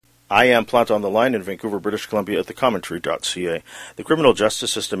I am Plant on the Line in Vancouver, British Columbia at thecommentary.ca. The criminal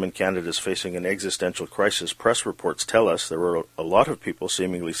justice system in Canada is facing an existential crisis. Press reports tell us there are a lot of people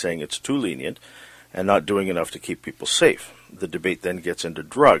seemingly saying it's too lenient and not doing enough to keep people safe. The debate then gets into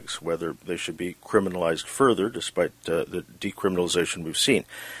drugs, whether they should be criminalized further despite the decriminalization we've seen.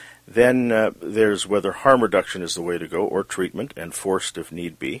 Then there's whether harm reduction is the way to go or treatment, enforced if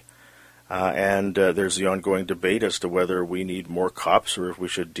need be. And there's the ongoing debate as to whether we need more cops or if we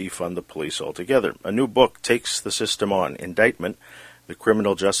should defund the police altogether. A new book takes the system on. Indictment, the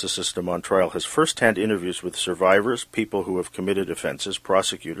criminal justice system on trial, has first-hand interviews with survivors, people who have committed offenses,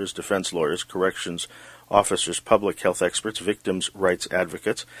 prosecutors, defense lawyers, corrections officers, public health experts, victims' rights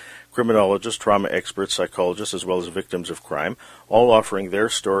advocates, criminologists, trauma experts, psychologists, as well as victims of crime, all offering their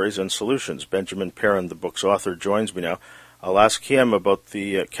stories and solutions. Benjamin Perrin, the book's author, joins me now. I'll ask him about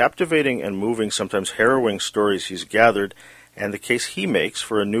the captivating and moving, sometimes harrowing stories he's gathered and the case he makes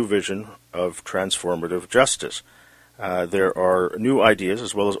for a new vision of transformative justice. There are new ideas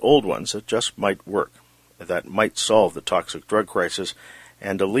as well as old ones that just might work, that might solve the toxic drug crisis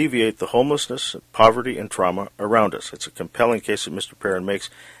and alleviate the homelessness, poverty, and trauma around us. It's a compelling case that Mr. Perrin makes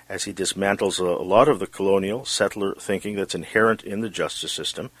as he dismantles a lot of the colonial settler thinking that's inherent in the justice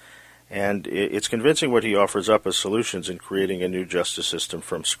system. And it's convincing what he offers up as solutions in creating a new justice system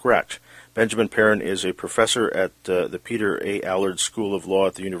from scratch. Benjamin Perrin is a professor at the Peter A. Allard School of Law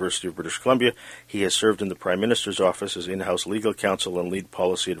at the University of British Columbia. He has served in the Prime Minister's office as in-house legal counsel and lead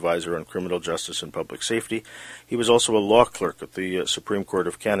policy advisor on criminal justice and public safety. He was also a law clerk at the Supreme Court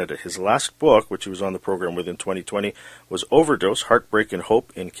of Canada. His last book, which he was on the program with in 2020, was Overdose, Heartbreak and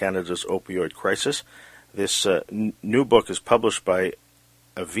Hope in Canada's Opioid Crisis. This new book is published by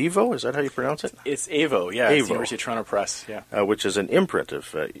Avivo, is that how you pronounce it? It's AVO, yeah. AVO. It's University of Toronto Press, yeah. Which is an imprint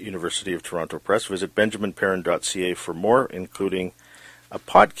of University of Toronto Press. Visit benjaminperrin.ca for more, including a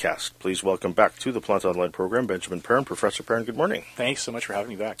podcast. Please welcome back to the Plant Online program, Benjamin Perrin. Professor Perrin, good morning. Thanks so much for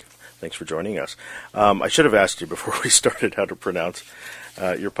having me back. Thanks for joining us. I should have asked you before we started how to pronounce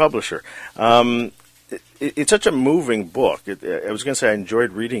your publisher. It's such a moving book. I was going to say I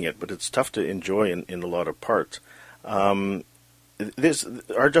enjoyed reading it, but it's tough to enjoy in a lot of parts.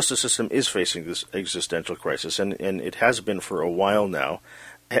 Our justice system is facing this existential crisis, and it has been for a while now.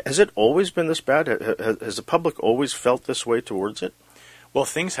 Has it always been this bad? Has the public always felt this way towards it? Well,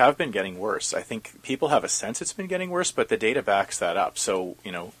 things have been getting worse. I think people have a sense it's been getting worse, but the data backs that up. So,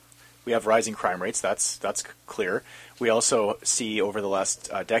 we have rising crime rates. That's clear. We also see over the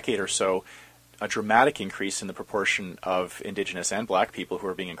last decade or so a dramatic increase in the proportion of Indigenous and Black people who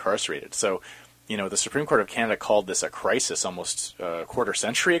are being incarcerated. So, the Supreme Court of Canada called this a crisis almost a quarter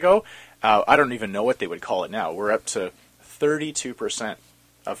century ago. I don't even know what they would call it now. We're up to 32%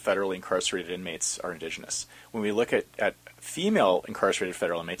 of federally incarcerated inmates are Indigenous. When we look at female incarcerated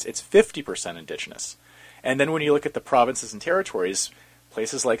federal inmates, it's 50% Indigenous. And then when you look at the provinces and territories,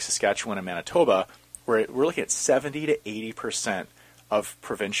 places like Saskatchewan and Manitoba, we're looking at 70 to 80% of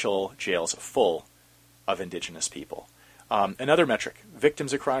provincial jails full of Indigenous people. Another metric,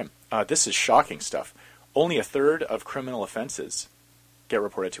 victims of crime. This is shocking stuff. Only a third of criminal offenses get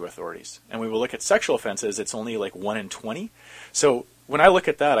reported to authorities. And when we look at sexual offenses, it's only like 1 in 20. So when I look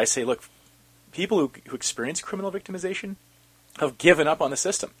at that, I say, look, people who experience criminal victimization have given up on the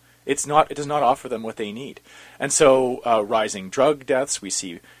system. It does not offer them what they need. And so rising drug deaths, we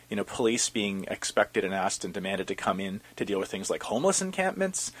see police being expected and asked and demanded to come in to deal with things like homeless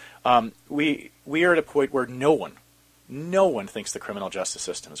encampments. We are at a point where no one thinks the criminal justice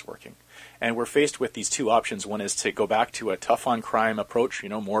system is working. And we're faced with these two options. One is to go back to a tough-on-crime approach,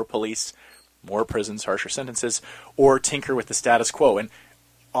 more police, more prisons, harsher sentences, or tinker with the status quo. And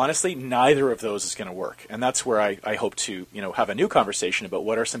honestly, neither of those is going to work. And that's where I hope to have a new conversation about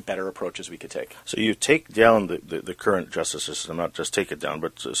what are some better approaches we could take. So you take down the current justice system, not just take it down,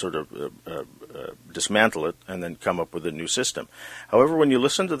 but sort of dismantle it and then come up with a new system. However, when you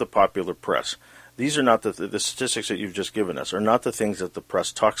listen to the popular press, these are not the statistics that you've just given us are not the things that the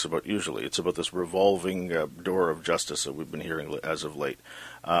press talks about usually. It's about this revolving door of justice that we've been hearing as of late,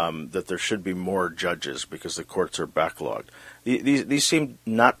 that there should be more judges because the courts are backlogged. These seem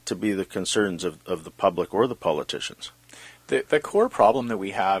not to be the concerns of the public or the politicians. The core problem that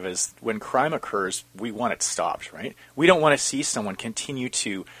we have is when crime occurs, we want it stopped, right? We don't want to see someone continue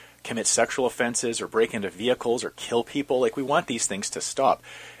to commit sexual offenses or break into vehicles or kill people. Like, we want these things to stop.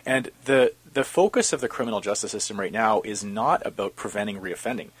 And the focus of the criminal justice system right now is not about preventing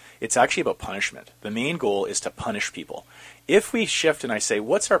reoffending. It's actually about punishment. The main goal is to punish people. If we shift and I say,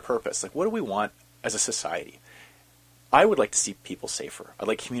 what's our purpose? Like, what do we want as a society? I would like to see people safer. I'd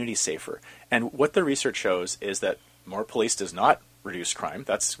like communities safer. And what the research shows is that more police does not reduce crime.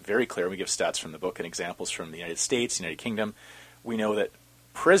 That's very clear. We give stats from the book and examples from the United States, United Kingdom. We know that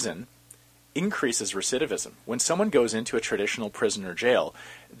prison increases recidivism. When someone goes into a traditional prison or jail,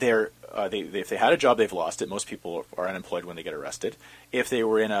 if they had a job, they've lost it. Most people are unemployed when they get arrested. If they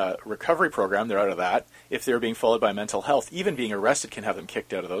were in a recovery program, they're out of that. If they're being followed by mental health, even being arrested can have them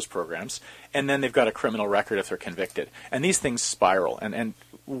kicked out of those programs. And then they've got a criminal record if they're convicted. And these things spiral. And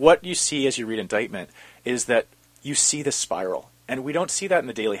what you see as you read indictment is that you see the spiral. And we don't see that in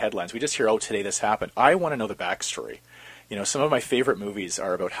the daily headlines. We just hear, oh, today this happened. I want to know the backstory. Some of my favorite movies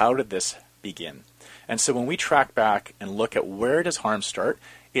are about how did this begin. And so when we track back and look at where does harm start,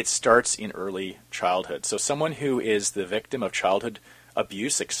 it starts in early childhood. So someone who is the victim of childhood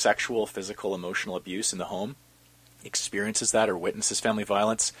abuse, like sexual, physical, emotional abuse in the home, experiences that or witnesses family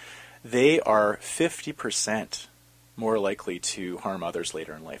violence, they are 50% more likely to harm others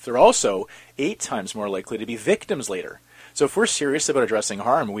later in life. They're also 8 times more likely to be victims later. So if we're serious about addressing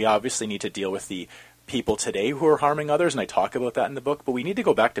harm, we obviously need to deal with the people today who are harming others, and I talk about that in the book, but we need to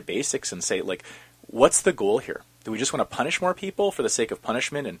go back to basics and say, like, what's the goal here? Do we just want to punish more people for the sake of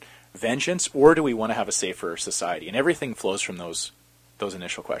punishment and vengeance, or do we want to have a safer society? And everything flows from those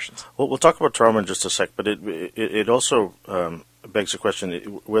initial questions. Well, we'll talk about trauma in just a sec, but it also begs the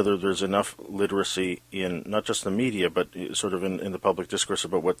question whether there's enough literacy in not just the media, but sort of in the public discourse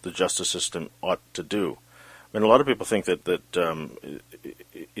about what the justice system ought to do. I mean, a lot of people think that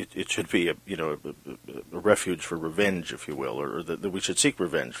it should be a refuge for revenge, if you will, or that we should seek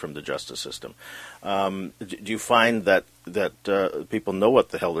revenge from the justice system. Do you find that people know what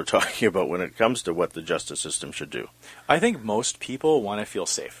the hell they're talking about when it comes to what the justice system should do? I think most people want to feel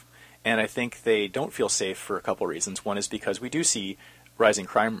safe, and I think they don't feel safe for a couple reasons. One is because we do see rising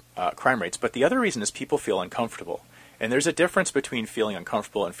crime rates, but the other reason is people feel uncomfortable, and there's a difference between feeling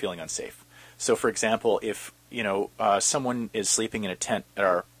uncomfortable and feeling unsafe. So, for example, if someone is sleeping in a tent at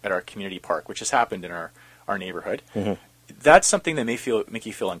our community park, which has happened in our neighborhood, mm-hmm. That's something that make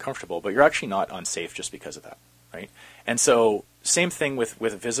you feel uncomfortable, but you're actually not unsafe just because of that, right? And so, same thing with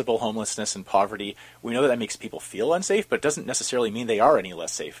visible homelessness and poverty. We know that makes people feel unsafe, but it doesn't necessarily mean they are any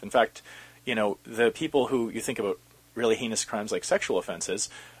less safe. In fact, the people who you think about really heinous crimes like sexual offenses,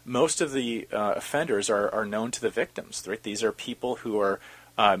 most of the offenders are known to the victims, right? These are people who are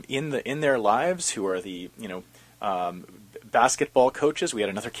in their lives, who are the basketball coaches. We had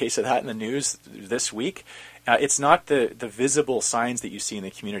another case of that in the news this week. It's not the visible signs that you see in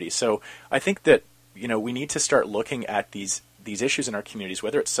the community. So I think that we need to start looking at these issues in our communities,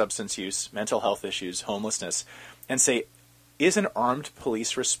 whether it's substance use, mental health issues, homelessness, and say, is an armed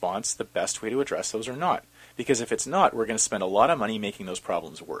police response the best way to address those or not? Because if it's not, we're going to spend a lot of money making those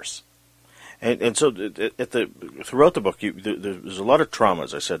problems worse. And so throughout the book, there's a lot of trauma,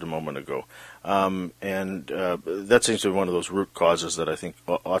 as I said a moment ago, and that seems to be one of those root causes that I think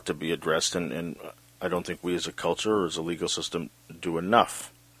ought to be addressed, and I don't think we as a culture or as a legal system do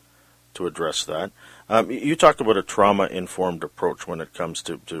enough to address that. You talked about a trauma-informed approach when it comes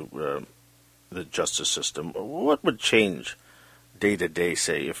to the justice system. What would change day to day,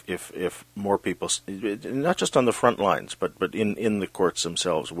 say, if more people, not just on the front lines, but in the courts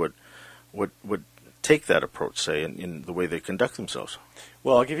themselves, would take that approach, say, in the way they conduct themselves?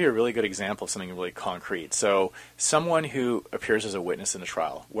 Well, I'll give you a really good example of something really concrete. So someone who appears as a witness in the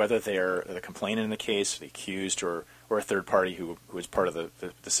trial, whether they're the complainant in the case, the accused, or a third party who is part of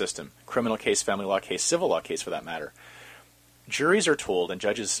the system, criminal case, family law case, civil law case for that matter, juries are told and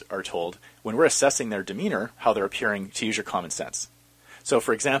judges are told when we're assessing their demeanor how they're appearing to use your common sense. So,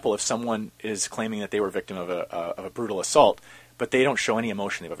 for example, if someone is claiming that they were a victim of a brutal assault, but they don't show any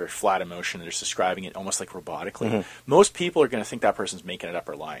emotion, they have a very flat emotion, they're just describing it almost like robotically, mm-hmm. Most people are going to think that person's making it up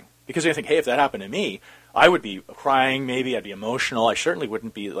or lying. Because they think, hey, if that happened to me, I would be crying maybe, I'd be emotional, I certainly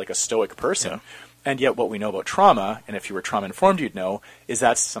wouldn't be like a stoic person. Yeah. And yet what we know about trauma, and if you were trauma-informed you'd know, is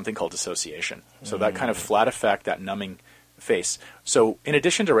that's something called dissociation. So that kind of flat effect, that numbing face. So in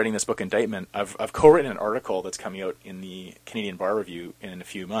addition to writing this book, Indictment, I've co-written an article that's coming out in the Canadian Bar Review in a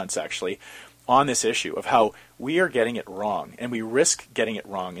few months, actually, on this issue of how we are getting it wrong, and we risk getting it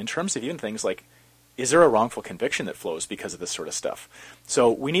wrong in terms of even things like, is there a wrongful conviction that flows because of this sort of stuff? So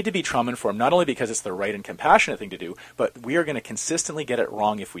we need to be trauma-informed, not only because it's the right and compassionate thing to do, but we are going to consistently get it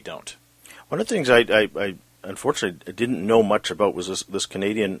wrong if we don't. One of the things I unfortunately didn't know much about was this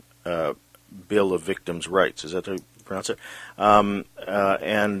Canadian Bill of Victims' Rights. Is that how you pronounce it?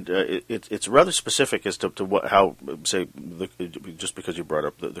 It's rather specific as to how, say, just because you brought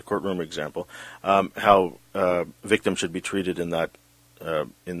up the courtroom example, how victims should be treated in that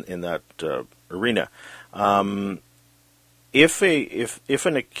arena. If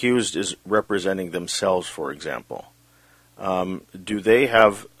an accused is representing themselves, for example, do they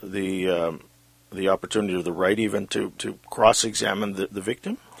have the opportunity or the right even to cross-examine the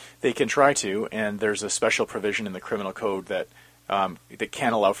victim? They can try to, and there's a special provision in the criminal code that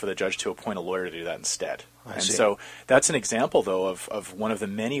can allow for the judge to appoint a lawyer to do that instead. So that's an example, though, of one of the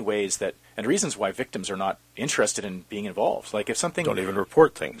many ways that, and reasons why victims are not interested in being involved. Like if something... Don't even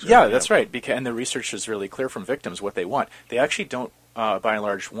report things. Yeah, that's right. And the research is really clear from victims what they want. They actually don't, by and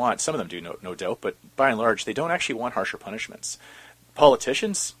large, want, some of them do, no doubt, but by and large, they don't actually want harsher punishments.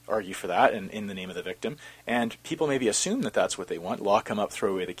 Politicians argue for that in the name of the victim, and people maybe assume that that's what they want, lock them up,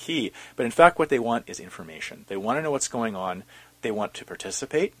 throw away the key. But in fact, what they want is information. They want to know what's going on. They want to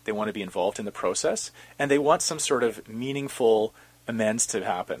participate. They want to be involved in the process, and they want some sort of meaningful amends to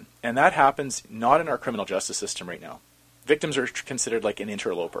happen. And that happens not in our criminal justice system right now. Victims are considered like an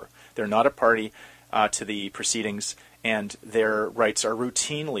interloper. They're not a party to the proceedings, and their rights are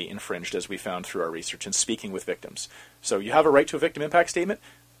routinely infringed, as we found through our research and speaking with victims. So you have a right to a victim impact statement,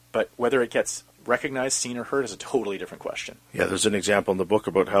 but whether it gets recognized, seen, or heard is a totally different question. Yeah, there's an example in the book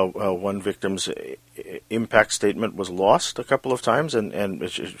about how one victim's impact statement was lost a couple of times, and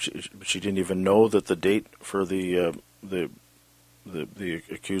she didn't even know that the date for the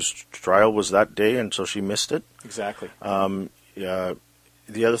accused trial was that day, and so she missed it. Exactly.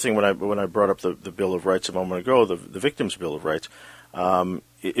 The other thing, when I brought up the Bill of Rights a moment ago, the Victims' Bill of Rights,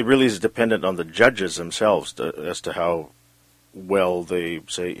 it really is dependent on the judges themselves as to how well they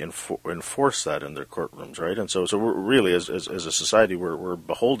say enforce that in their courtrooms, right? And so we're really, as a society, we're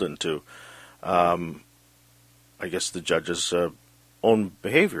beholden to, I guess, the judges' own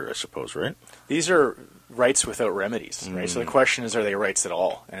behavior, I suppose, right? These are rights without remedies, right? So the question is, are they rights at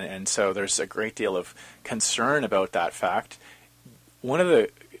all? And so there's a great deal of concern about that fact. One of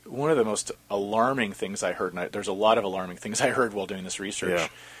the most alarming things I heard, and there's a lot of alarming things I heard while doing this research,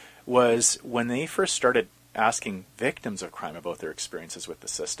 was when they first started asking victims of crime about their experiences with the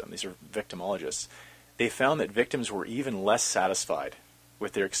system. These are victimologists. They found that victims were even less satisfied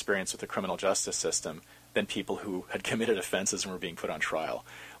with their experience with the criminal justice system than people who had committed offenses and were being put on trial.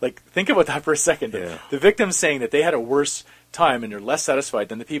 Like, think about that for a second. Yeah. The victims saying that they had a worse time and they're less satisfied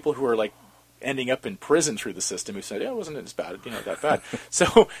than the people who are like ending up in prison through the system who said, yeah, it wasn't as bad, that bad.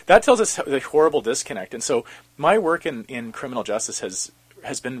 So that tells us the horrible disconnect. And so my work in criminal justice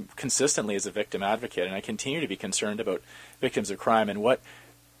has been consistently as a victim advocate, and I continue to be concerned about victims of crime. And what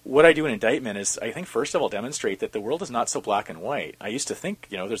I do in indictment is, I think, first of all, demonstrate that the world is not so black and white. I used to think,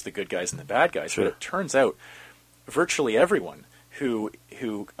 there's the good guys and the bad guys, Sure. but it turns out virtually everyone who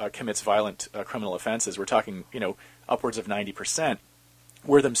commits violent criminal offenses, we're talking, upwards of 90%,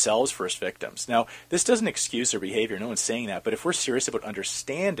 were themselves first victims. Now, this doesn't excuse their behavior. No one's saying that. But if we're serious about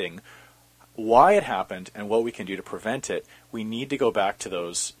understanding why it happened and what we can do to prevent it, we need to go back to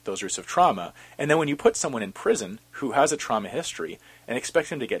those roots of trauma. And then when you put someone in prison who has a trauma history and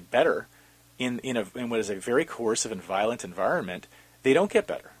expect them to get better in what is a very coercive and violent environment, they don't get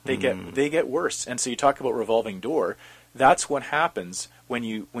better. They get worse. And so you talk about revolving door. That's what happens when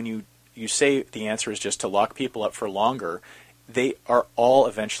you say the answer is just to lock people up for longer. They are all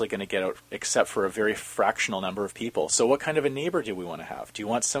eventually going to get out, except for a very fractional number of people. So what kind of a neighbor do we want to have? Do you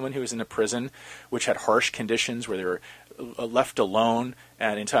want someone who is in a prison which had harsh conditions, where they were left alone,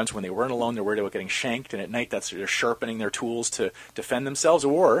 and in times when they weren't alone, they're worried about getting shanked, and at night they're sharpening their tools to defend themselves?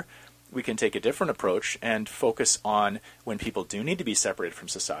 Or we can take a different approach and focus on when people do need to be separated from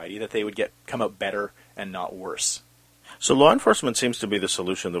society, that they would come out better and not worse. So law enforcement seems to be the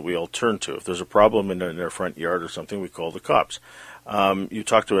solution that we all turn to. If there's a problem in their front yard or something, we call the cops. You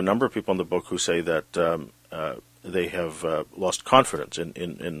talk to a number of people in the book who say that they have lost confidence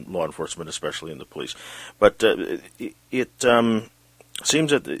in law enforcement, especially in the police. But it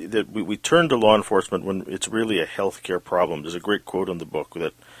seems that we turn to law enforcement when it's really a healthcare problem. There's a great quote in the book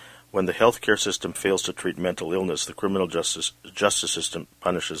that when the healthcare system fails to treat mental illness, the criminal justice system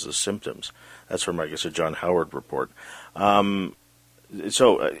punishes the symptoms. That's from, I guess, a John Howard report.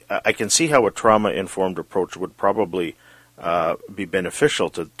 So I can see how a trauma-informed approach would probably be beneficial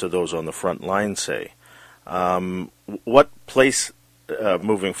to those on the front line, say. What place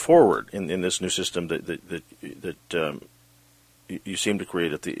moving forward in this new system that you seem to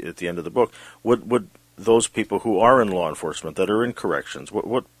create at the end of the book, would those people who are in law enforcement, that are in corrections,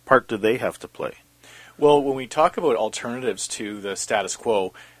 what part do they have to play? Well, when we talk about alternatives to the status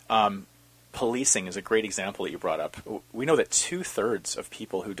quo, policing is a great example that you brought up. We know that 2/3 of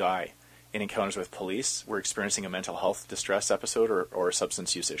people who die in encounters with police were experiencing a mental health distress episode or a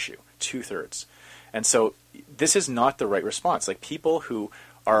substance use issue. 2/3. And so this is not the right response. Like, people who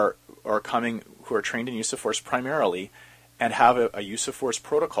are trained in use of force primarily and have a use of force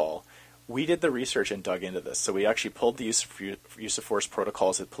protocol, we did the research and dug into this. So we actually pulled the use of force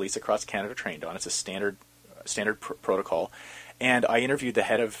protocols that police across Canada are trained on. It's a standard protocol. And I interviewed the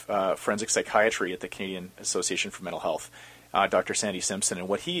head of forensic psychiatry at the Canadian Association for Mental Health, Dr. Sandy Simpson. And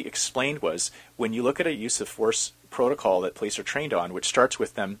what he explained was, when you look at a use of force protocol that police are trained on, which starts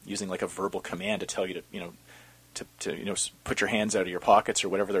with them using like a verbal command to tell you to put your hands out of your pockets or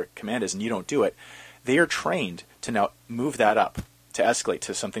whatever their command is, and you don't do it, they are trained to now move that up, to escalate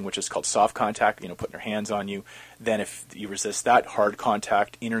to something which is called soft contact, putting their hands on you. Then if you resist that, hard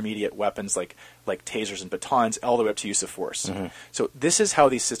contact, intermediate weapons like tasers and batons, all the way up to use of force. Mm-hmm. So this is how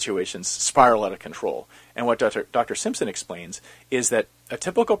these situations spiral out of control. And what Dr. Simpson explains is that a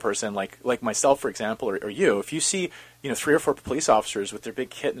typical person, like myself, for example, or you, if you see 3 or 4 police officers with their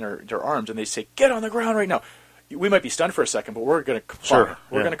big kit in their arms and they say, "Get on the ground right now," we might be stunned for a second, but we're going to comply. Sure.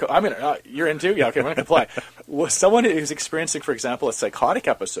 We're going to. I'm going to. You're in too. Yeah. Okay. We're going to comply. Well, someone who's experiencing, for example, a psychotic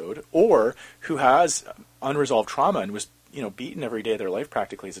episode, or who has unresolved trauma and was beaten every day of their life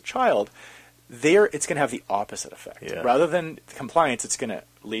practically as a child, it's going to have the opposite effect. Yeah. Rather than compliance, it's going to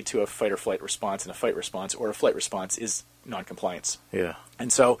lead to a fight or flight response, and a fight response or a flight response is non-compliance. Yeah.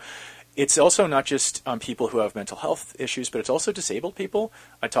 And so it's also not just people who have mental health issues, but it's also disabled people.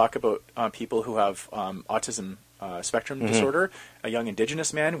 I talk about people who have autism spectrum disorder. A young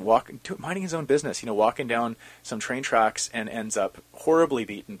Indigenous man minding his own business, walking down some train tracks and ends up horribly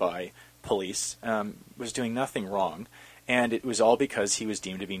beaten by police, was doing nothing wrong, and it was all because he was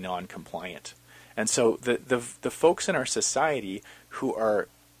deemed to be non-compliant. And so the folks in our society who are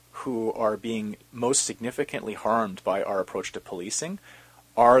being most significantly harmed by our approach to policing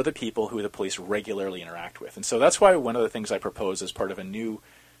are the people who the police regularly interact with. And so that's why one of the things I propose as part of a new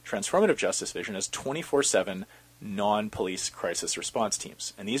transformative justice vision is 24/7 non-police crisis response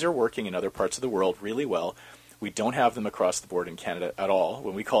teams. And these are working in other parts of the world really well. We don't have them across the board in Canada at all.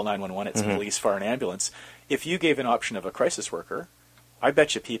 When we call 911, it's police, fire, and ambulance. If you gave an option of a crisis worker, I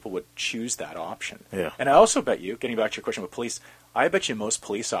bet you people would choose that option. Yeah. And I also bet you, getting back to your question about police, I bet you most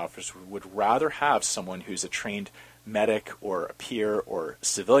police officers would rather have someone who's a trained medic or a peer or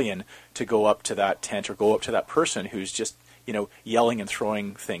civilian to go up to that tent or go up to that person who's just, yelling and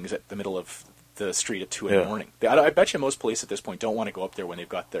throwing things at the middle of the street at 2 in the morning. I bet you most police at this point don't want to go up there when they've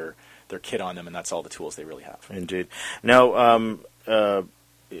got their kit on them and that's all the tools they really have. Indeed. Now,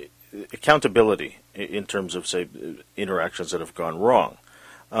 accountability in terms of, say, interactions that have gone wrong.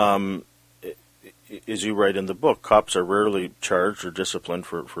 As you write in the book, cops are rarely charged or disciplined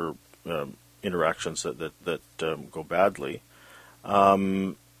for interactions that go badly.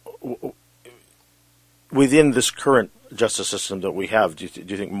 Within this current justice system that we have, do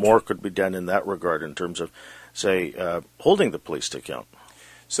you think more could be done in that regard in terms of, say, holding the police to account?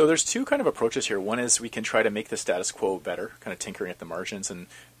 So there's two kind of approaches here. One is we can try to make the status quo better, kind of tinkering at the margins, and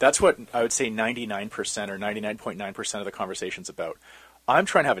that's what I would say 99% or 99.9% of the conversation's about. I'm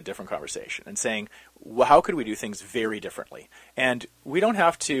trying to have a different conversation and saying, well, how could we do things very differently? And people don't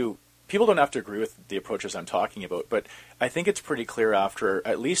have to agree with the approaches I'm talking about, but I think it's pretty clear after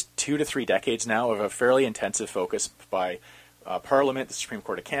at least 2 to 3 decades now of a fairly intensive focus by Parliament, the Supreme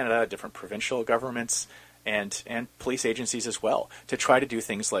Court of Canada, different provincial governments, and police agencies as well, to try to do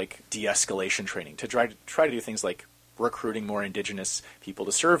things like de-escalation training, to try to do things like recruiting more Indigenous people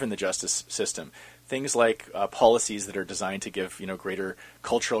to serve in the justice system, things like policies that are designed to give greater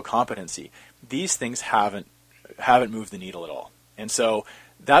cultural competency. These things haven't moved the needle at all, and so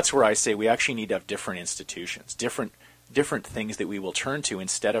that's where I say we actually need to have different institutions, different things that we will turn to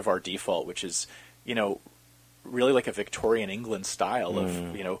instead of our default, which is really like a Victorian England style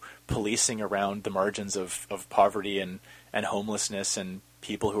of policing around the margins of poverty and homelessness and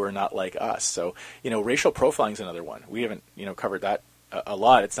people who are not like us. So racial profiling is another one. We haven't covered that a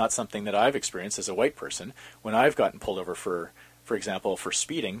lot. It's not something that I've experienced as a white person. When I've gotten pulled over for example, for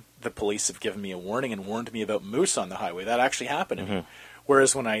speeding, the police have given me a warning and warned me about moose on the highway. That actually happened to me.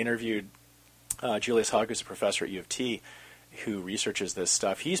 Whereas when I interviewed Julius Hogg, who's a professor at U of T, who researches this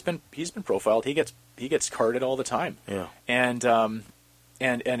stuff, he's been profiled. He gets carded all the time. Yeah. And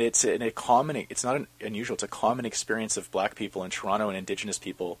it's it's not unusual. It's a common experience of Black people in Toronto and Indigenous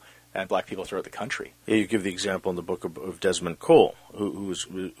people and Black people throughout the country. Yeah, you give the example in the book of Desmond Cole, who's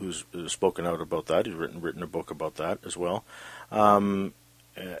spoken out about that. He's written a book about that as well. And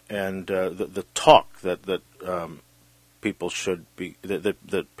the talk that people should be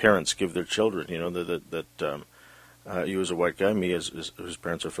that parents give their children. You as a white guy, me as whose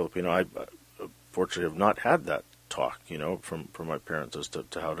parents are Filipino, I fortunately have not had that talk. From my parents as to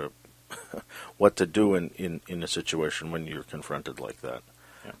how to what to do in a situation when you're confronted like that.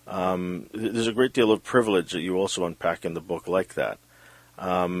 Yeah. There's a great deal of privilege that you also unpack in the book like that.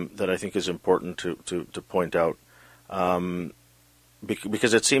 that I think is important to point out.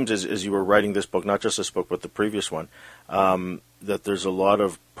 Because it seems as you were writing this book, not just this book, but the previous one, that there's a lot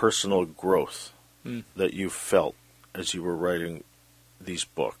of personal growth that you felt as you were writing these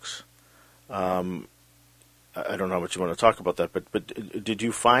books. I don't know how much you want to talk about that, but did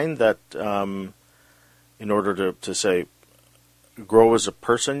you find that in order to say grow as a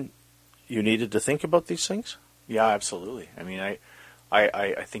person, you needed to think about these things? Yeah, absolutely. I mean,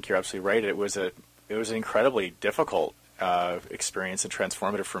 I think you're absolutely right. It was an incredibly difficult experience and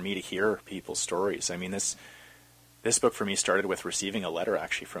transformative for me to hear people's stories. I mean, this book for me started with receiving a letter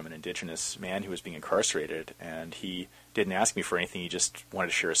actually from an Indigenous man who was being incarcerated, and he didn't ask me for anything. He just wanted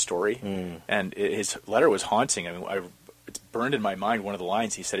to share a story, and his letter was haunting. I mean, it's burned in my mind. One of the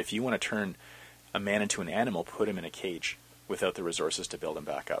lines he said, "If you want to turn a man into an animal, put him in a cage without the resources to build him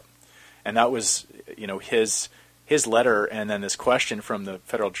back up." And that was, his letter, and then this question from the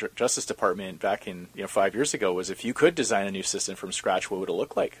Federal Justice Department back in 5 years ago was, if you could design a new system from scratch, what would it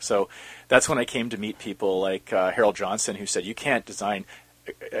look like? So that's when I came to meet people like Harold Johnson, who said you can't design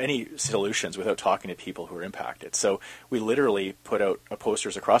any solutions without talking to people who are impacted. So we literally put out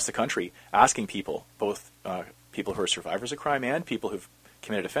posters across the country asking people, both people who are survivors of crime and people who've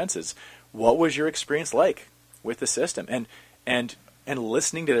committed offenses, what was your experience like with the system? And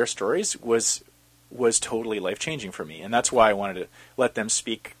listening to their stories was totally life-changing for me. And that's why I wanted to let them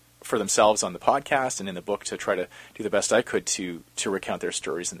speak for themselves on the podcast and in the book, to try to do the best I could to recount their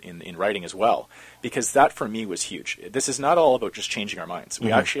stories in writing as well. Because that, for me, was huge. This is not all about just changing our minds.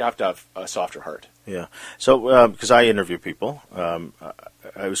 We actually have to have a softer heart. Yeah. So, because I interview people,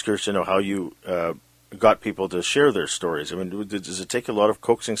 I was curious to know how you got people to share their stories. I mean, does it take a lot of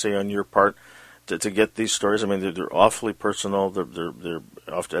coaxing, say, on your part, to get these stories? I mean, they're awfully personal. They're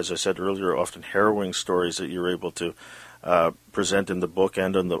often, as I said earlier, often harrowing stories that you're able to present in the book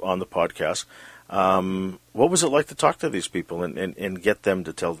and on the podcast. What was it like to talk to these people and get them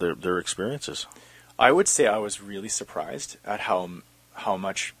to tell their experiences? I would say I was really surprised at how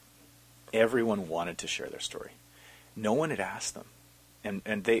much everyone wanted to share their story. No one had asked them,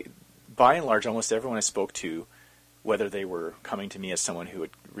 and they, by and large, almost everyone I spoke to, whether they were coming to me as someone who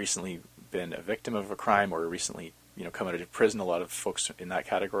had recently been a victim of a crime or recently, come out of prison, a lot of folks in that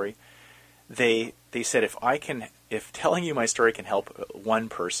category, they said, if telling you my story can help one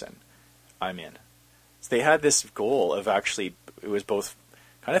person, I'm in. So they had this goal of actually, it was both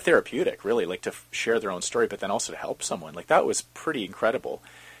kind of therapeutic, really, like to share their own story, but then also to help someone. Like, that was pretty incredible.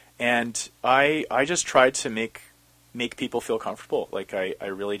 And I just tried to make people feel comfortable. Like, I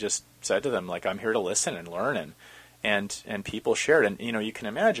really just said to them, like, I'm here to listen and learn, and people shared. And, you can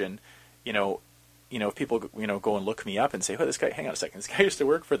imagine, if people, go and look me up and say, oh, this guy, hang on a second, this guy used to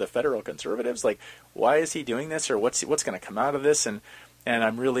work for the federal conservatives. Like, why is he doing this, or what's going to come out of this? And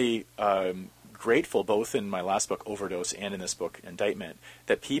I'm really grateful, both in my last book, Overdose, and in this book, Indictment,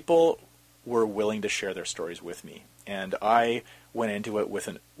 that people were willing to share their stories with me. And I went into it with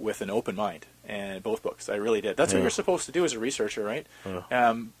an open mind, and both books, I really did. That's what you're supposed to do as a researcher, right?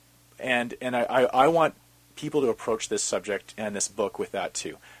 And I want people to approach this subject and this book with that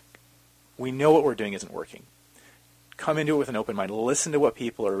too. We know what we're doing isn't working. Come into it with an open mind. Listen to what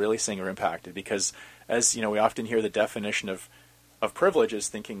people are really saying are impacted, because, as we often hear, the definition of privilege is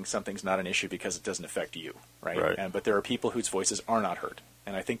thinking something's not an issue because it doesn't affect you, right? But there are people whose voices are not heard,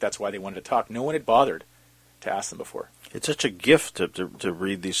 and I think that's why they wanted to talk. No one had bothered to ask them before. It's such a gift to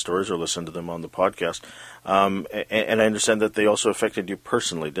read these stories or listen to them on the podcast. And I understand that they also affected you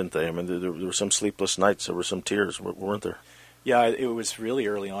personally, didn't they? I mean, there were some sleepless nights, there were some tears, weren't there? Yeah, it was really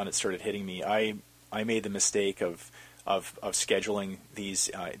early on. It started hitting me. I made the mistake of scheduling these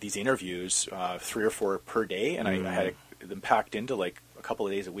interviews 3 or 4 per day, and I had them packed into like a couple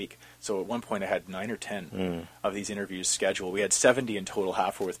of days a week. So at one point I had 9 or 10 of these interviews scheduled. We had 70 in total.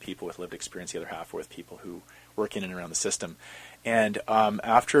 Half were with people with lived experience, the other half were with people who work in and around the system. And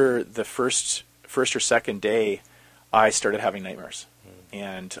after the first or second day, I started having nightmares.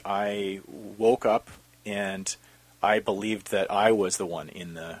 And I woke up and I believed that I was the one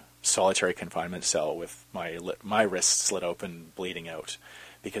in the solitary confinement cell with my wrists slit open, bleeding out,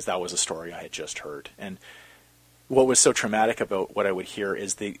 because that was a story I had just heard. And what was so traumatic about what I would hear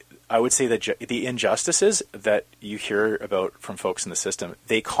is the injustices that you hear about from folks in the system,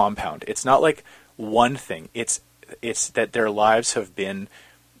 they compound. It's not like one thing. It's that their lives have been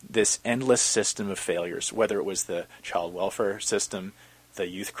this endless system of failures, whether it was the child welfare system, the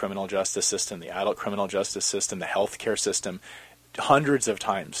youth criminal justice system, the adult criminal justice system, the healthcare system, hundreds of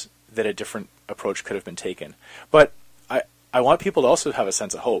times that a different approach could have been taken. But I want people to also have a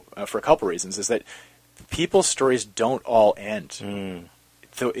sense of hope for a couple reasons, is that people's stories don't all end.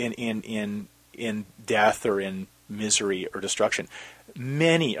 in death or in misery or destruction.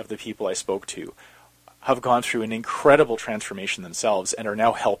 Many of the people I spoke to have gone through an incredible transformation themselves and are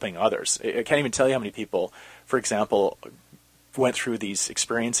now helping others. I can't even tell you how many people, for example, went through these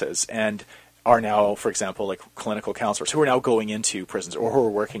experiences and are now, for example, like clinical counselors who are now going into prisons or who are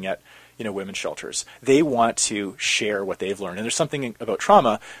working at women's shelters. They want to share what they've learned. And there's something about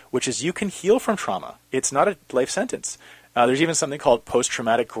trauma, which is you can heal from trauma. It's not a life sentence. There's even something called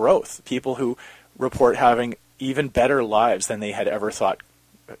post-traumatic growth. People who report having even better lives than they had ever thought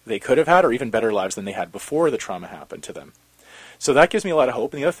they could have had, or even better lives than they had before the trauma happened to them. So that gives me a lot of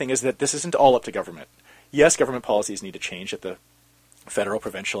hope. And the other thing is that this isn't all up to government. Yes, government policies need to change at the federal,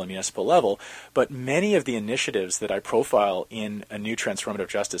 provincial, and municipal level, but many of the initiatives that I profile in a new transformative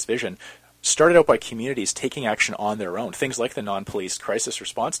justice vision started out by communities taking action on their own. Things like the non-police crisis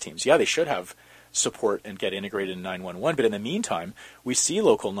response teams. Yeah, they should have support and get integrated in 911, but in the meantime, we see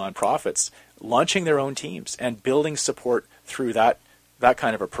local nonprofits launching their own teams and building support through that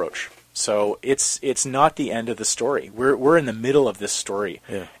kind of approach. So it's not the end of the story. We're in the middle of this story,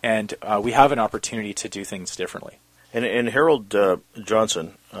 yeah. And we have an opportunity to do things differently. And Harold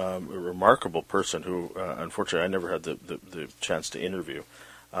Johnson, a remarkable person who, unfortunately, I never had the chance to interview.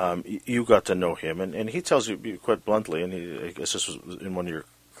 You got to know him, and he tells you quite bluntly, and I guess this was in one of your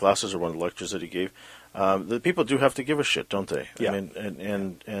classes or one of the lectures that he gave, that people do have to give a shit, don't they? Yeah. I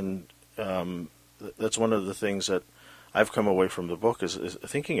mean, and that's one of the things that I've come away from the book is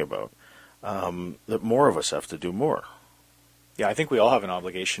thinking about, that more of us have to do more. Yeah, I think we all have an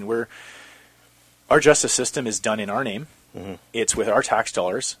obligation. Our justice system is done in our name. Mm-hmm. It's with our tax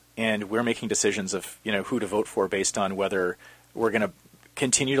dollars, and we're making decisions of who to vote for based on whether we're going to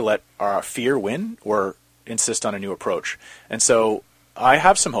continue to let our fear win or insist on a new approach. And so I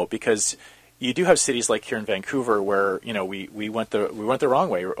have some hope, because you do have cities like here in Vancouver where we went the wrong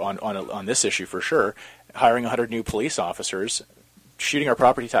way on this issue for sure, hiring 100 new police officers, shooting our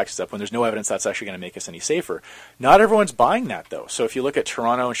property taxes up when there's no evidence that's actually going to make us any safer. Not everyone's buying that, though. So if you look at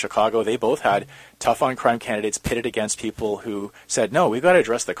Toronto and Chicago, they both had tough-on-crime candidates pitted against people who said, no, we've got to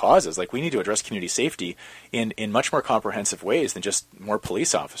address the causes. Like, we need to address community safety in much more comprehensive ways than just more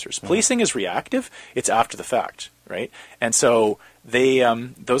police officers. Mm-hmm. Policing is reactive. It's after the fact, right? And so they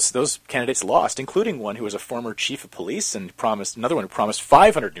those candidates lost, including one who was a former chief of police and another one who promised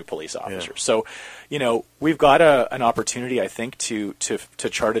 500 new police officers. Yeah. So, we've got an opportunity, I think, to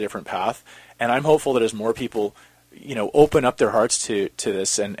chart a different path, and I'm hopeful that as more people, open up their hearts to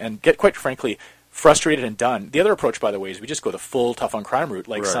this and get, quite frankly, frustrated and done. The other approach, by the way, is we just go the full tough-on-crime route,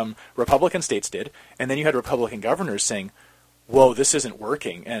 like some Republican states did, and then you had Republican governors saying, whoa, this isn't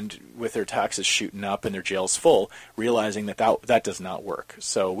working, and with their taxes shooting up and their jails full, realizing that does not work.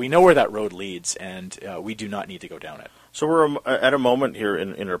 So we know where that road leads, and we do not need to go down it. So we're at a moment here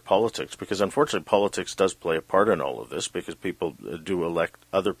in our politics, because unfortunately politics does play a part in all of this, because people do elect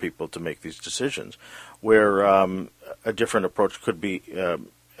other people to make these decisions, where a different approach could be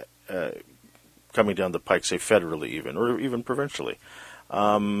coming down the pike, say federally even, or even provincially.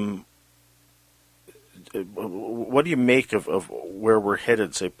 What do you make of where we're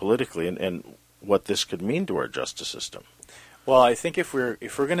headed, say, politically, and what this could mean to our justice system? Well, I think if we're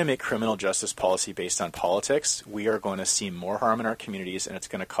going to make criminal justice policy based on politics, we are going to see more harm in our communities, and it's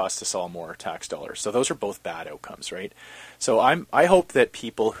going to cost us all more tax dollars. So those are both bad outcomes, right? So I hope that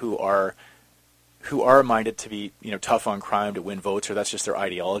people who are minded to be tough on crime to win votes, or that's just their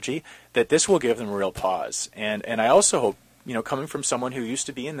ideology, that this will give them a real pause. And I also hope, coming from someone who used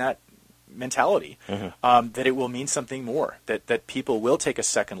to be in that mentality, mm-hmm. That it will mean something more, that people will take a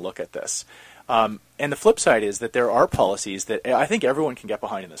second look at this. And the flip side is that there are policies that I think everyone can get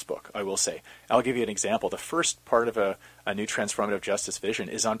behind in this book, I will say. I'll give you an example. The first part of a new transformative justice vision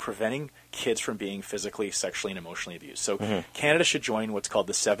is on preventing kids from being physically, sexually, and emotionally abused. So mm-hmm. Canada should join what's called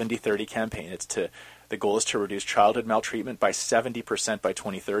the 70-30 campaign. The goal is to reduce childhood maltreatment by 70% by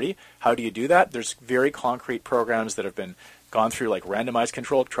 2030. How do you do that? There's very concrete programs that have been gone through, like randomized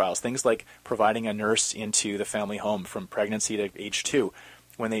controlled trials, things like providing a nurse into the family home from pregnancy to age 2.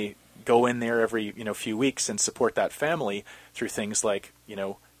 When they go in there every few weeks and support that family through things like,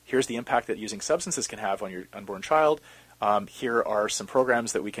 here's the impact that using substances can have on your unborn child. Here are some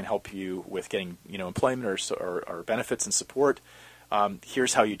programs that we can help you with getting employment or benefits and support.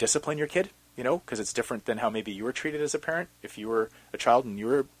 Here's how you discipline your kid, because it's different than how maybe you were treated as a parent. If you were a child and you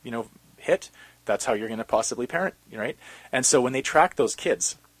were hit, that's how you're going to possibly parent, right? And so when they track those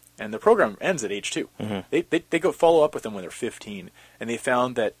kids, and the program ends at age 2, mm-hmm. they go follow up with them when they're 15, and they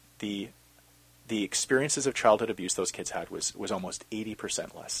found that the experiences of childhood abuse those kids had was almost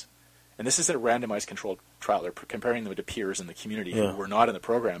 80% less. and this isn't a randomized controlled trial, they're comparing them to peers in the community who were not in the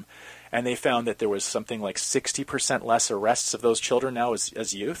program, and they found that there was something like 60% less arrests of those children now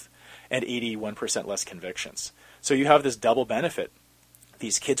as youth, and 81% less convictions. So you have this double benefit.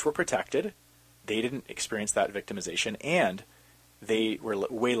 These kids were protected, they didn't experience that victimization, and they were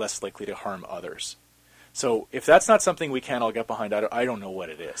way less likely to harm others. So if that's not something we can all get behind, I don't know what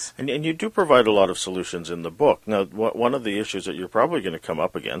it is. And you do provide a lot of solutions in the book. Now, one of the issues that you're probably going to come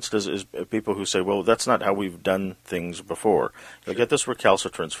up against is people who say, well, that's not how we've done things before. You'll get this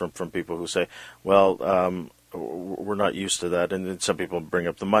recalcitrance from people who say, well, we're not used to that. And then some people bring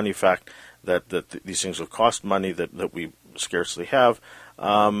up the money fact that these things will cost money that we scarcely have.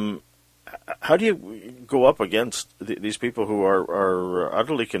 How do you go up against these people who are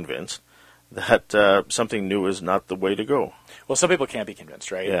utterly convinced that something new is not the way to go? Well, some people can't be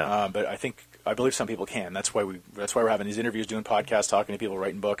convinced, right? Yeah. But I believe some people can. That's why we're having these interviews, doing podcasts, talking to people,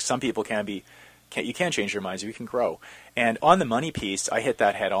 writing books. Some people you can change their minds. You can grow. And on the money piece, I hit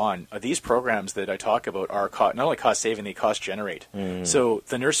that head on. These programs that I talk about are not only cost saving, they cost generate. So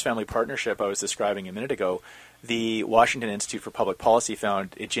the Nurse Family Partnership I was describing a minute ago, the Washington Institute for Public Policy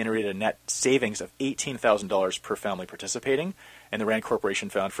found it generated a net savings of $18,000 per family participating, and the Rand Corporation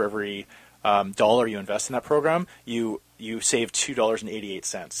found for every dollar you invest in that program, you save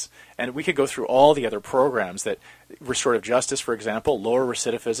 $2.88. And we could go through all the other programs that restorative justice, for example, lower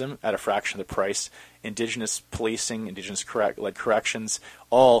recidivism at a fraction of the price, Indigenous policing, Indigenous-led corrections,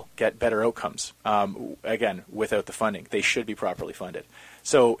 all get better outcomes. Again, without the funding. They should be properly funded.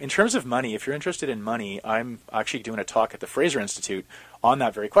 So in terms of money, if you're interested in money, I'm actually doing a talk at the Fraser Institute on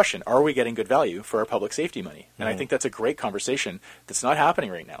that very question. Are we getting good value for our public safety money? And I think that's a great conversation that's not happening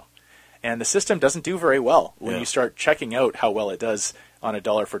right now. And the system doesn't do very well when you start checking out how well it does on a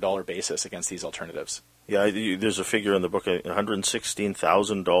dollar-for-dollar basis against these alternatives. Yeah, there's a figure in the book,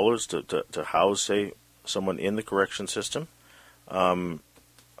 $116,000 to house, say, someone in the correction system.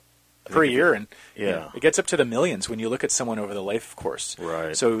 Per year, and it gets up to the millions when you look at someone over the life course.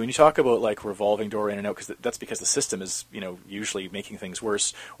 Right. So when you talk about like revolving door in and out, that's because the system is usually making things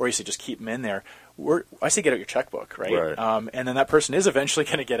worse, or you say just keep them in there. I say get out your checkbook, right? And then that person is eventually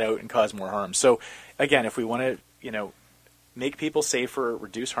going to get out and cause more harm. So again, if we want to make people safer,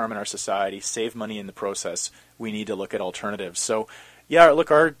 reduce harm in our society, save money in the process, we need to look at alternatives. So. Yeah, look,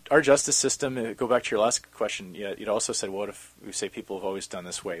 our justice system, go back to your last question, you'd also said, what if we say people have always done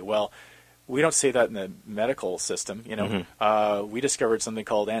this way? Well, we don't say that in the medical system. We discovered something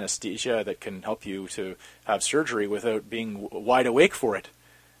called anesthesia that can help you to have surgery without being wide awake for it.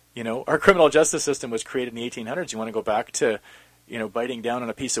 Our criminal justice system was created in the 1800s. You want to go back to, biting down on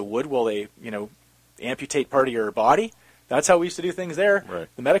a piece of wood while they, amputate part of your body? That's how we used to do things there. Right.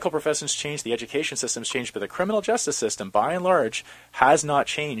 The medical profession's changed, the education system's changed, but the criminal justice system, by and large, has not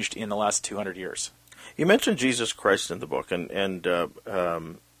changed in the last 200 years. You mentioned Jesus Christ in the book, and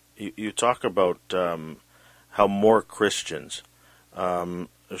you talk about how more Christians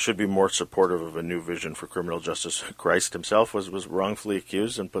should be more supportive of a new vision for criminal justice. Christ himself was wrongfully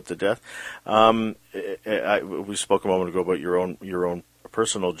accused and put to death. We spoke a moment ago about your own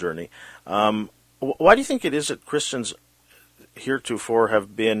personal journey. Why do you think it is that Christians heretofore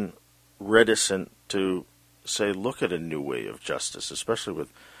have been reticent to say, look at a new way of justice, especially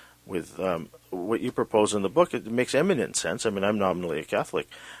with what you propose in the book? It makes eminent sense. I mean, I'm nominally a Catholic,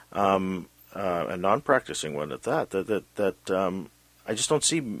 a non-practicing one at that. I just don't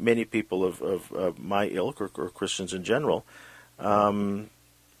see many people of my ilk or Christians in general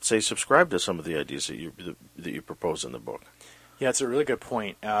say subscribe to some of the ideas that you propose in the book. Yeah, it's a really good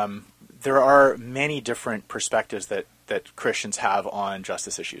point. There are many different perspectives that Christians have on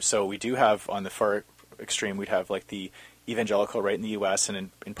justice issues. So we do have, on the far extreme, we'd have like the evangelical right in the U.S. and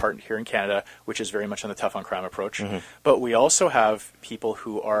in part here in Canada, which is very much on the tough on crime approach. Mm-hmm. But we also have people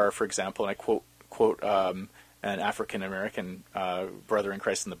who are, for example, and I quote an African-American brother in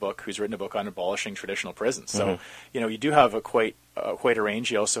Christ in the book who's written a book on abolishing traditional prisons. So, you do have quite a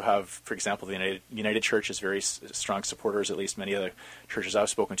range. You also have, for example, the United Church is very strong supporters, at least many of the churches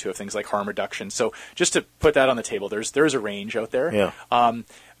I've spoken to, of things like harm reduction. So just to put that on the table, there's a range out there. Yeah.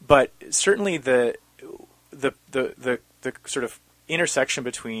 But certainly the sort of intersection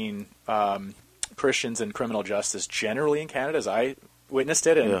between Christians and criminal justice generally in Canada, as I witnessed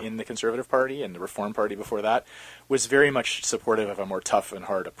it in the Conservative Party and the Reform Party before that, was very much supportive of a more tough and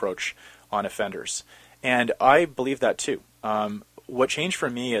hard approach on offenders. And I believe that too. What changed for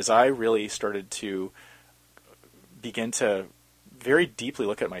me is I really started to begin to very deeply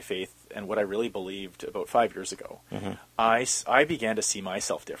look at my faith and what I really believed about 5 years ago. Mm-hmm. I began to see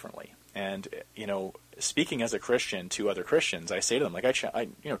myself differently. And, speaking as a Christian to other Christians, I say to them, like,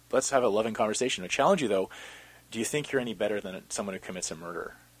 let's have a loving conversation. I challenge you, though, do you think you're any better than someone who commits a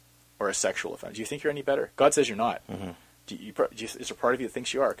murder or a sexual offense? Do you think you're any better? God says you're not. Mm-hmm. Is there part of you that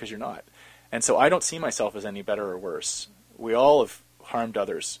thinks you are? Because you're not. And so I don't see myself as any better or worse. We all have harmed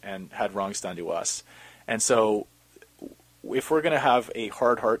others and had wrongs done to us. And so if we're going to have a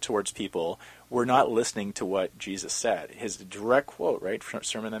hard heart towards people, we're not listening to what Jesus said. His direct quote, right, from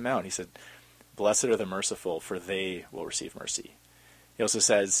Sermon on the Mount, he said, "Blessed are the merciful, for they will receive mercy." He also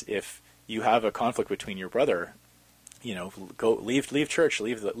says, if you have a conflict between your brother, go leave church,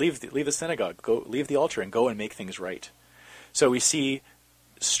 leave the synagogue, go leave the altar, and go and make things right. So we see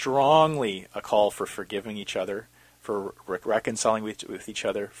strongly a call for forgiving each other, for reconciling with each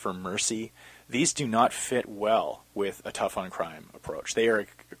other, for mercy. These do not fit well with a tough on crime approach. They are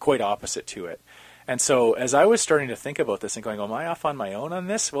quite opposite to it. And so as I was starting to think about this and going, am I off on my own on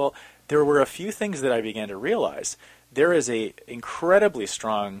this? Well, there were a few things that I began to realize. There is a incredibly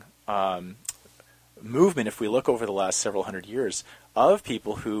strong movement, if we look over the last several hundred years, of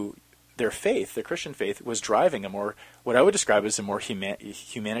people who their Christian faith, was driving what I would describe as a more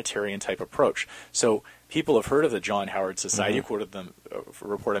humanitarian type approach. So people have heard of the John Howard Society. Mm-hmm. I quoted them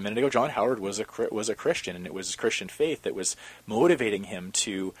report a minute ago. John Howard was a Christian, and it was his Christian faith that was motivating him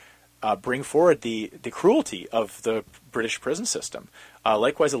to bring forward the cruelty of the British prison system.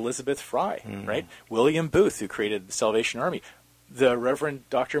 Likewise, Elizabeth Fry, mm-hmm. right? William Booth, who created the Salvation Army. The Reverend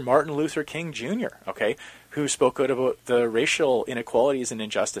Dr. Martin Luther King Jr., who spoke out about the racial inequalities and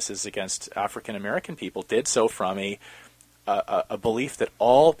injustices against African American people, did so from a belief that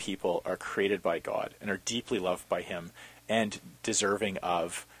all people are created by God and are deeply loved by Him and deserving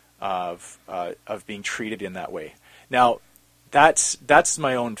of being treated in that way. Now, that's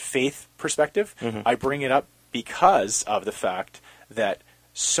my own faith perspective. Mm-hmm. I bring it up because of the fact that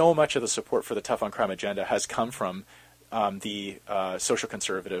so much of the support for the tough on crime agenda has come from the social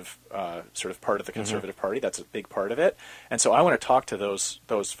conservative sort of part of the Conservative mm-hmm. Party. That's a big part of it. And so I want to talk to those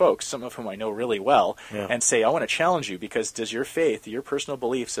folks, some of whom I know really well, and say, I want to challenge you, because does your faith, your personal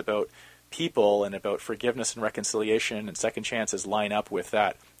beliefs about people and about forgiveness and reconciliation and second chances line up with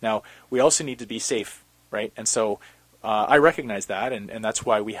that? Now, we also need to be safe, right? And so I recognize that, and that's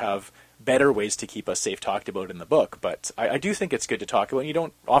why we have better ways to keep us safe talked about in the book. But I do think it's good to talk about, and you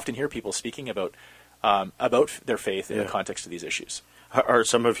don't often hear people speaking about their faith in the context of these issues. Are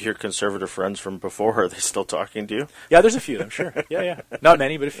some of your conservative friends from before, are they still talking to you? Yeah, there's a few of them, sure. Yeah. Not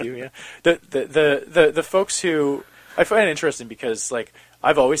many, but a few, yeah. The folks who, I find it interesting because,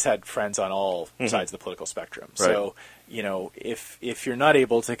 I've always had friends on all mm-hmm. sides of the political spectrum. Right. So, if you're not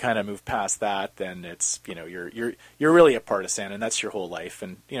able to kind of move past that, then it's, you're really a partisan, and that's your whole life,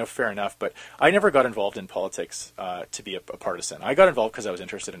 and, fair enough. But I never got involved in politics to be a partisan. I got involved because I was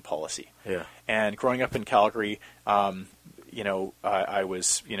interested in policy. Yeah. And growing up in Calgary, I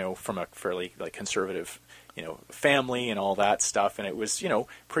was, from a fairly conservative, family and all that stuff, and it was,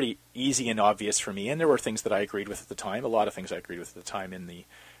 pretty easy and obvious for me. And there were things that I agreed with at the time, a lot of things I agreed with at the time in the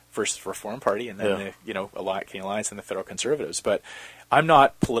First Reform Party, and then the Canadian Alliance and the Federal Conservatives. But I'm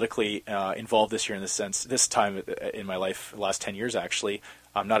not politically involved this year in this sense. This time in my life, the last 10 years actually,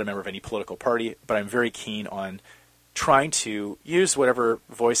 I'm not a member of any political party, but I'm very keen on trying to use whatever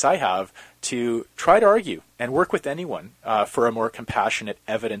voice I have to try to argue and work with anyone for a more compassionate,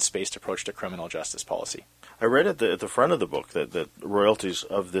 evidence-based approach to criminal justice policy. I read at the front of the book that royalties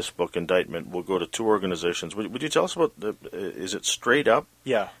of this book, Indictment, will go to two organizations. Would you tell us about, is it Straight Up?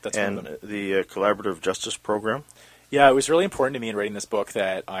 Yeah, that's and one of them. The Collaborative Justice Program? Yeah, it was really important to me in writing this book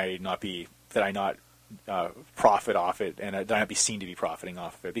that I not profit off it, and that I not be seen to be profiting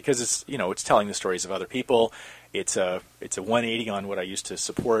off of it, because it's telling the stories of other people. It's a 180 on what I used to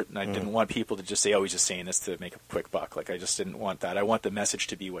support, and I didn't want people to just say, "Oh, he's just saying this to make a quick buck." I just didn't want that. I want the message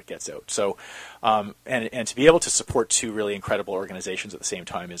to be what gets out. So, and to be able to support two really incredible organizations at the same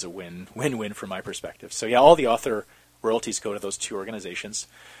time is a win-win from my perspective. So yeah, all the author royalties go to those two organizations.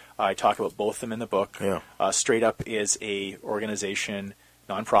 I talk about both of them in the book. Yeah. Straight Up is a organization,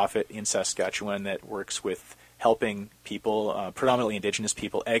 nonprofit in Saskatchewan, that works with helping people, predominantly Indigenous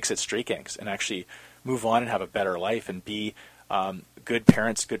people, exit street gangs and actually move on and have a better life and be good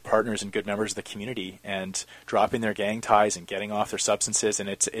parents, good partners, and good members of the community, and dropping their gang ties and getting off their substances. And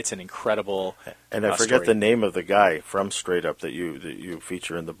it's an incredible And I forget the name of the guy from Straight Up that you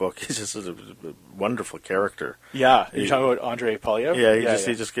feature in the book. He's just a wonderful character. Yeah, you're talking about Andrei Polyev? Yeah,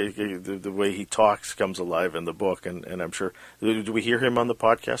 he just the way he talks comes alive in the book, and I'm sure. Do we hear him on the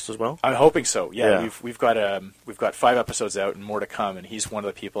podcast as well? I'm hoping so. Yeah. We've got 5 episodes out and more to come, and he's one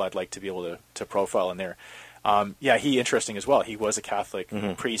of the people I'd like to be able to profile in there. He interesting as well. He was a Catholic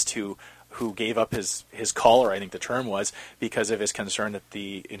priest who who gave up his collar, I think the term was, because of his concern that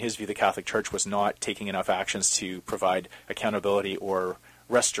in his view, the Catholic Church was not taking enough actions to provide accountability or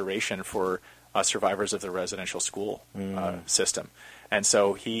restoration for survivors of the residential school system. And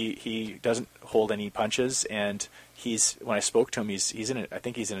so he doesn't hold any punches, and when I spoke to him, I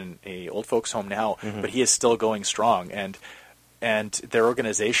think he's in a old folks home now, but he is still going strong. And their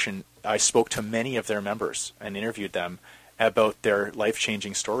organization, I spoke to many of their members and interviewed them about their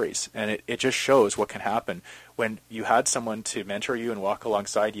life-changing stories. And it just shows what can happen when you had someone to mentor you and walk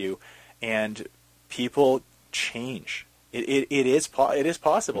alongside you, and people change. It is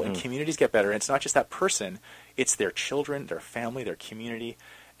possible, and communities get better. And it's not just that person; it's their children, their family, their community.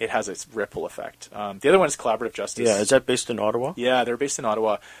 It has its ripple effect. The other one is collaborative justice. Yeah, is that based in Ottawa? Yeah, they're based in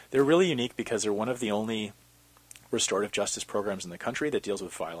Ottawa. They're really unique because they're one of the only restorative justice programs in the country that deals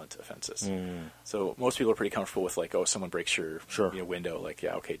with violent offenses. So most people are pretty comfortable with someone breaks your window,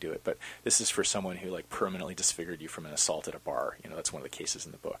 yeah, okay, do it. But this is for someone who permanently disfigured you from an assault at a bar. That's one of the cases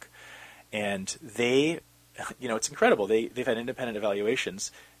in the book. And they, it's incredible. They've had independent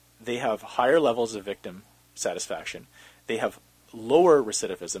evaluations. They have higher levels of victim satisfaction. They have lower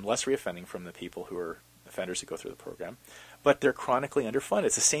recidivism, less reoffending from the people who are offenders who go through the program. But they're chronically underfunded.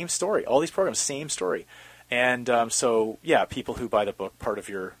 It's the same story. All these programs, same story. And people who buy the book, part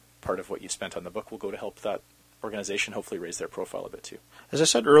of what you spent on the book will go to help that organization hopefully raise their profile a bit too. As I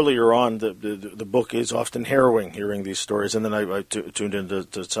said earlier on, the book is often harrowing, hearing these stories, and then I tuned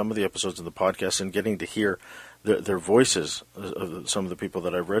into some of the episodes of the podcast, and getting to hear their voices of some of the people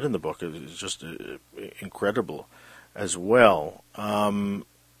that I've read in the book is just incredible as well.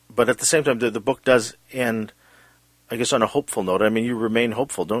 But at the same time, the book does end, I guess, on a hopeful note. I mean, you remain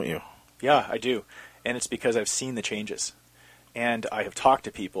hopeful, don't you? Yeah, I do. And it's because I've seen the changes. And I have talked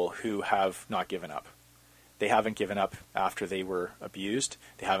to people who have not given up. They haven't given up after they were abused.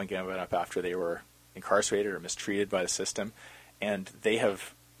 They haven't given up after they were incarcerated or mistreated by the system. And they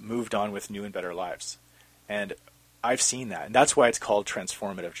have moved on with new and better lives. And I've seen that. And that's why it's called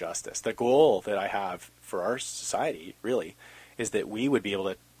transformative justice. The goal that I have for our society, really, is that we would be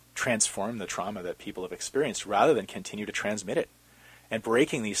able to transform the trauma that people have experienced rather than continue to transmit it, and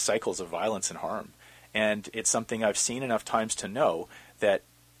breaking these cycles of violence and harm. And it's something I've seen enough times to know that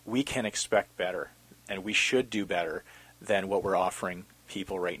we can expect better, and we should do better than what we're offering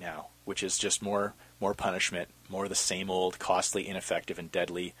people right now, which is just more punishment, more of the same old costly, ineffective, and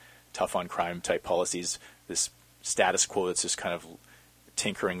deadly tough on crime type policies. This status quo that's just kind of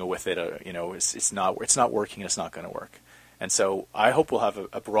tinkering with it. It's not working, and it's not going to work. And so I hope we'll have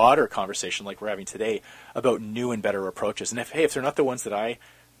a broader conversation like we're having today about new and better approaches. And if they're not the ones that I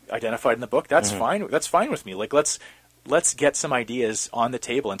identified in the book, that's fine. That's fine with me. Let's get some ideas on the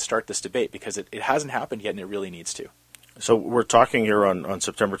table and start this debate, because it hasn't happened yet, and it really needs to. So we're talking here on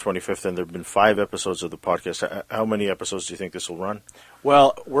September 25th, and there have been 5 episodes of the podcast. How many episodes do you think this will run?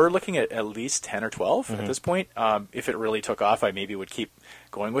 Well, we're looking at least 10 or 12 at this point. If it really took off, I maybe would keep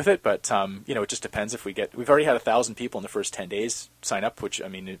going with it. But, it just depends if we've already had 1,000 people in the first 10 days sign up, which, I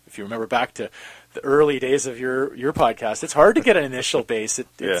mean, if you remember back to the early days of your podcast, it's hard to get an initial base. It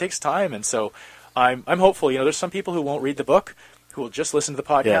takes time. And so I'm hopeful. There's some people who won't read the book, who will just listen to the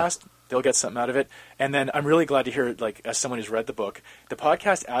podcast. Yeah. They'll get something out of it. And then I'm really glad to hear, as someone who's read the book, the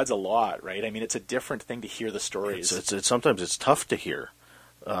podcast adds a lot, right? I mean, it's a different thing to hear the stories. Sometimes it's tough to hear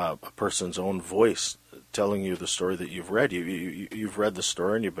a person's own voice telling you the story that you've read. You've read the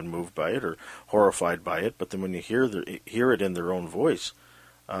story and you've been moved by it or horrified by it, but then when you hear it in their own voice,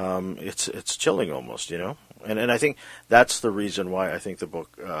 it's chilling almost, And I think that's the reason why I think the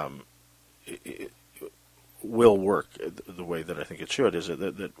book will work the way that I think it should, is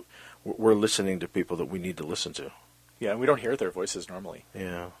that we're listening to people that we need to listen to. Yeah, and we don't hear their voices normally.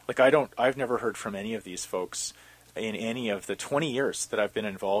 Yeah. I've never heard from any of these folks in any of the 20 years that I've been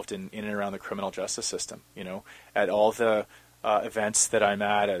involved in and around the criminal justice system, at all the events that I'm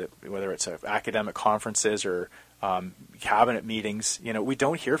at, whether it's academic conferences or cabinet meetings, we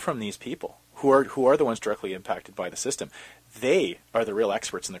don't hear from these people who are the ones directly impacted by the system. They are the real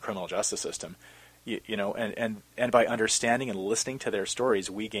experts in the criminal justice system. And by understanding and listening to their stories,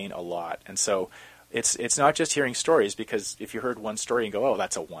 we gain a lot. And so it's not just hearing stories, because if you heard one story and go, oh,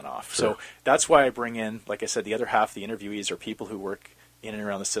 that's a one-off. Sure. So that's why I bring in, like I said, the other half of the interviewees are people who work in and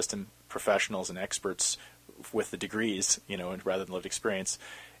around the system, professionals and experts with the degrees, and rather than lived experience,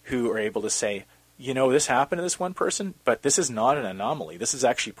 who are able to say, this happened to this one person, but this is not an anomaly. This is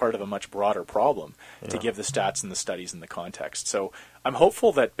actually part of a much broader problem, to give the stats and the studies and the context. So I'm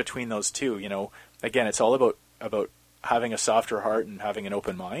hopeful that between those two, again, it's all about having a softer heart and having an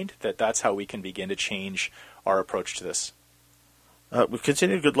open mind, that's how we can begin to change our approach to this. We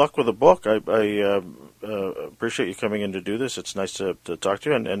continue. Good luck with the book. I appreciate you coming in to do this. It's nice to talk to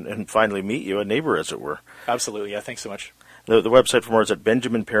you and finally meet you, a neighbor, as it were. Absolutely. Yeah, thanks so much. The website for more is at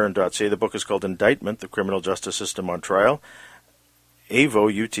benjaminperrin.ca. The book is called Indictment, The Criminal Justice System on Trial.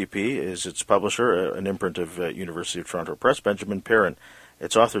 AVO, UTP, is its publisher, an imprint of University of Toronto Press. Benjamin Perrin,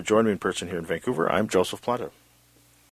 its author. Join me in person here in Vancouver. I'm Joseph Planta.